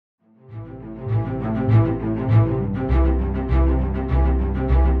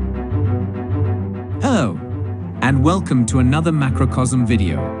and welcome to another macrocosm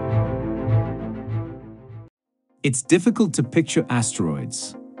video. It's difficult to picture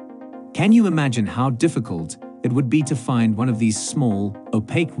asteroids. Can you imagine how difficult it would be to find one of these small,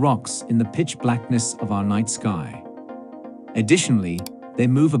 opaque rocks in the pitch blackness of our night sky? Additionally, they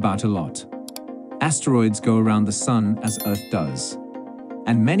move about a lot. Asteroids go around the Sun as Earth does,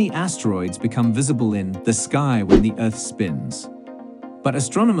 and many asteroids become visible in the sky when the Earth spins. But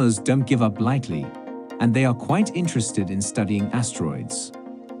astronomers don't give up lightly, and they are quite interested in studying asteroids.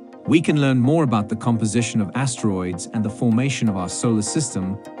 We can learn more about the composition of asteroids and the formation of our solar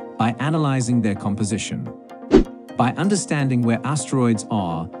system by analyzing their composition. By understanding where asteroids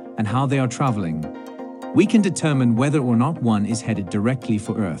are and how they are traveling, we can determine whether or not one is headed directly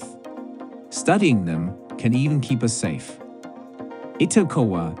for Earth. Studying them can even keep us safe.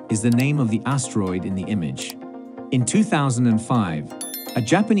 Itokawa is the name of the asteroid in the image. In 2005, a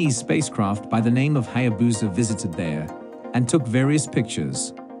Japanese spacecraft by the name of Hayabusa visited there and took various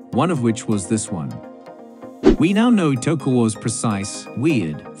pictures, one of which was this one. We now know Itokawa's precise,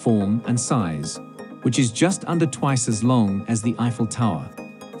 weird form and size, which is just under twice as long as the Eiffel Tower,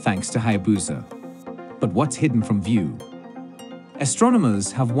 thanks to Hayabusa. But what's hidden from view?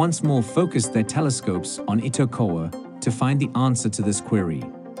 Astronomers have once more focused their telescopes on Itokawa to find the answer to this query.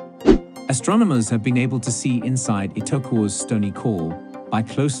 Astronomers have been able to see inside Itokawa's stony core by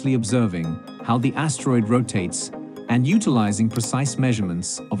closely observing how the asteroid rotates and utilizing precise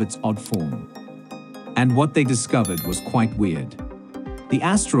measurements of its odd form. And what they discovered was quite weird. The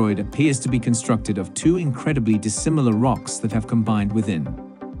asteroid appears to be constructed of two incredibly dissimilar rocks that have combined within.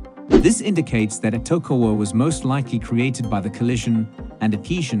 This indicates that Itokawa was most likely created by the collision and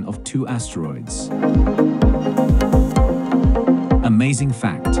adhesion of two asteroids. Amazing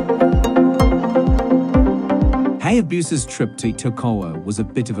fact. Hayabusa's trip to Itokawa was a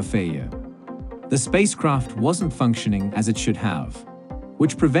bit of a failure. The spacecraft wasn't functioning as it should have,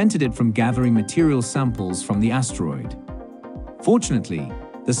 which prevented it from gathering material samples from the asteroid. Fortunately,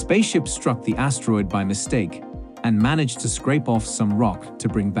 the spaceship struck the asteroid by mistake and managed to scrape off some rock to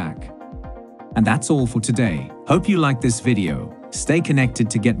bring back. And that's all for today. Hope you liked this video. Stay connected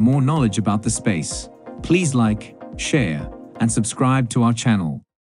to get more knowledge about the space. Please like, share, and subscribe to our channel.